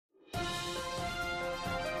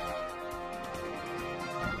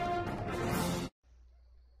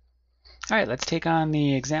All right, let's take on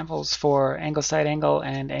the examples for angle-side angle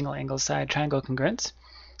and angle-angle-side triangle congruence.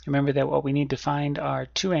 Remember that what we need to find are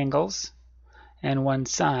two angles and one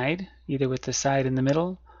side, either with the side in the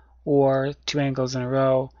middle or two angles in a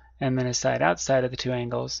row and then a side outside of the two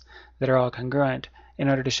angles that are all congruent in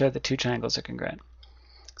order to show that two triangles are congruent.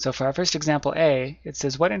 So for our first example A, it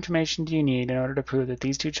says, what information do you need in order to prove that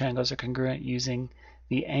these two triangles are congruent using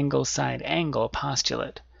the angle-side angle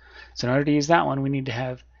postulate? So in order to use that one, we need to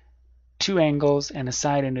have two angles and a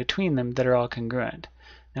side in between them that are all congruent.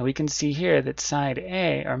 Now we can see here that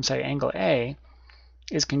angle A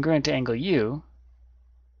is congruent to angle U,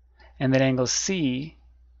 and that angle C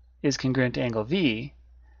is congruent to angle V.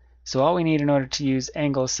 So all we need in order to use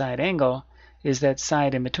angle-side angle is that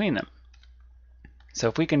side in between them. So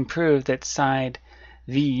if we can prove that side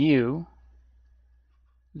VU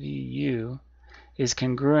is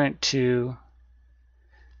congruent to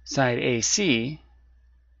side AC,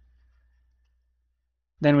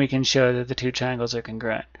 then we can show that the two triangles are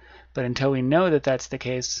congruent. But until we know that that's the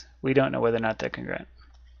case, we don't know whether or not they're congruent.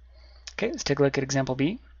 Okay, let's take a look at example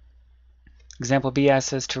B. Example B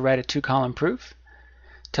asks us to write a two-column proof.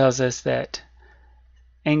 Tells us that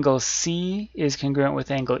angle C is congruent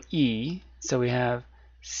with angle E. So we have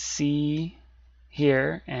C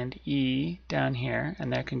here and E down here,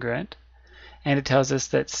 and they're congruent. And it tells us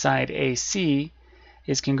that side AC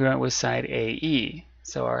is congruent with side AE.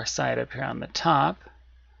 So our side up here on the top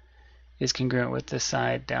is congruent with the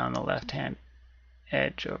side down the left-hand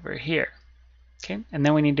edge over here. Okay, and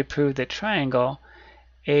then we need to prove that triangle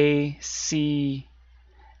ACF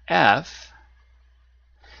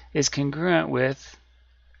is congruent with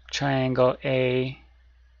triangle AEB.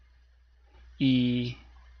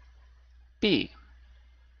 Okay,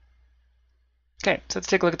 so let's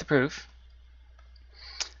take a look at the proof.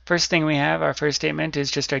 First thing we have, our first statement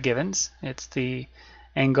is just our givens. It's the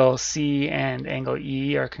angle C and angle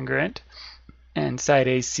E are congruent, and side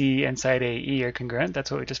AC and side AE are congruent.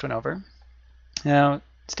 That's what we just went over. Now,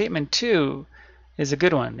 statement 2 is a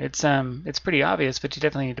good one. It's pretty obvious, but you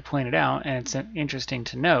definitely need to point it out, and it's interesting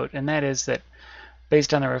to note, and that is that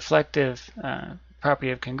based on the reflective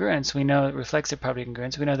property of congruence, reflexive property of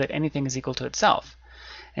congruence, we know that anything is equal to itself.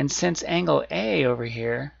 And since angle A over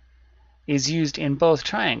here is used in both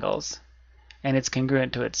triangles, and it's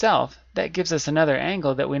congruent to itself, that gives us another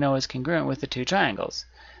angle that we know is congruent with the two triangles.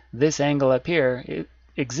 This angle up here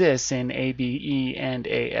exists in ABE and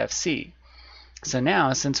AFC. So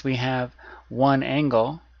now, since we have one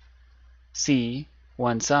angle, C,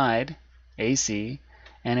 one side, AC,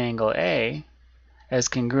 and angle A, as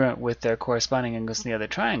congruent with their corresponding angles in the other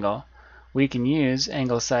triangle, we can use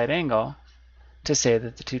angle-side angle to say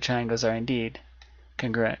that the two triangles are indeed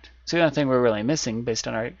congruent. So the only thing we're really missing based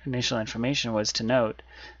on our initial information was to note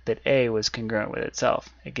that A was congruent with itself.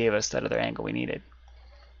 It gave us that other angle we needed.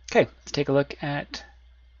 Okay, let's take a look at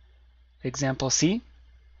example C.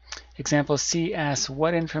 Example C asks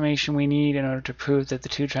what information we need in order to prove that the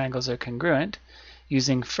two triangles are congruent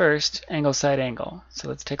using first angle-side angle. So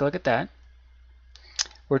let's take a look at that.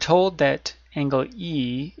 We're told that angle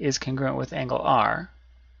E is congruent with angle R,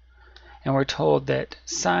 and we're told that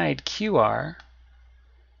side QR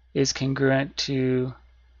is congruent to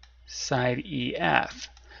side EF.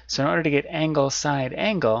 So in order to get angle-side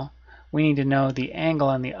angle, we need to know the angle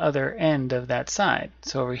on the other end of that side.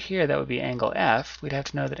 So over here, that would be angle F. We'd have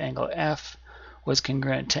to know that angle F was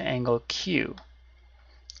congruent to angle Q.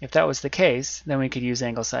 If that was the case, then we could use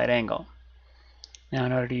angle-side angle. Now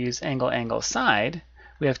in order to use angle-angle-side,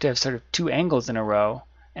 we have to have sort of two angles in a row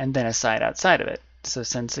and then a side outside of it. So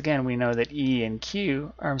since again we know that E and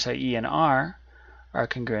R are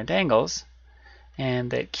congruent angles,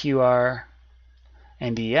 and that QR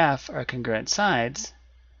and EF are congruent sides,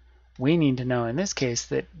 we need to know in this case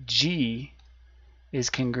that G is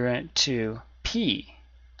congruent to P.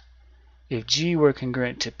 If G were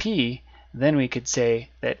congruent to P, then we could say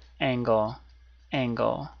that angle-side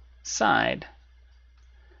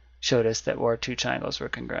showed us that our two triangles were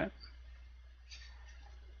congruent.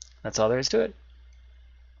 That's all there is to it.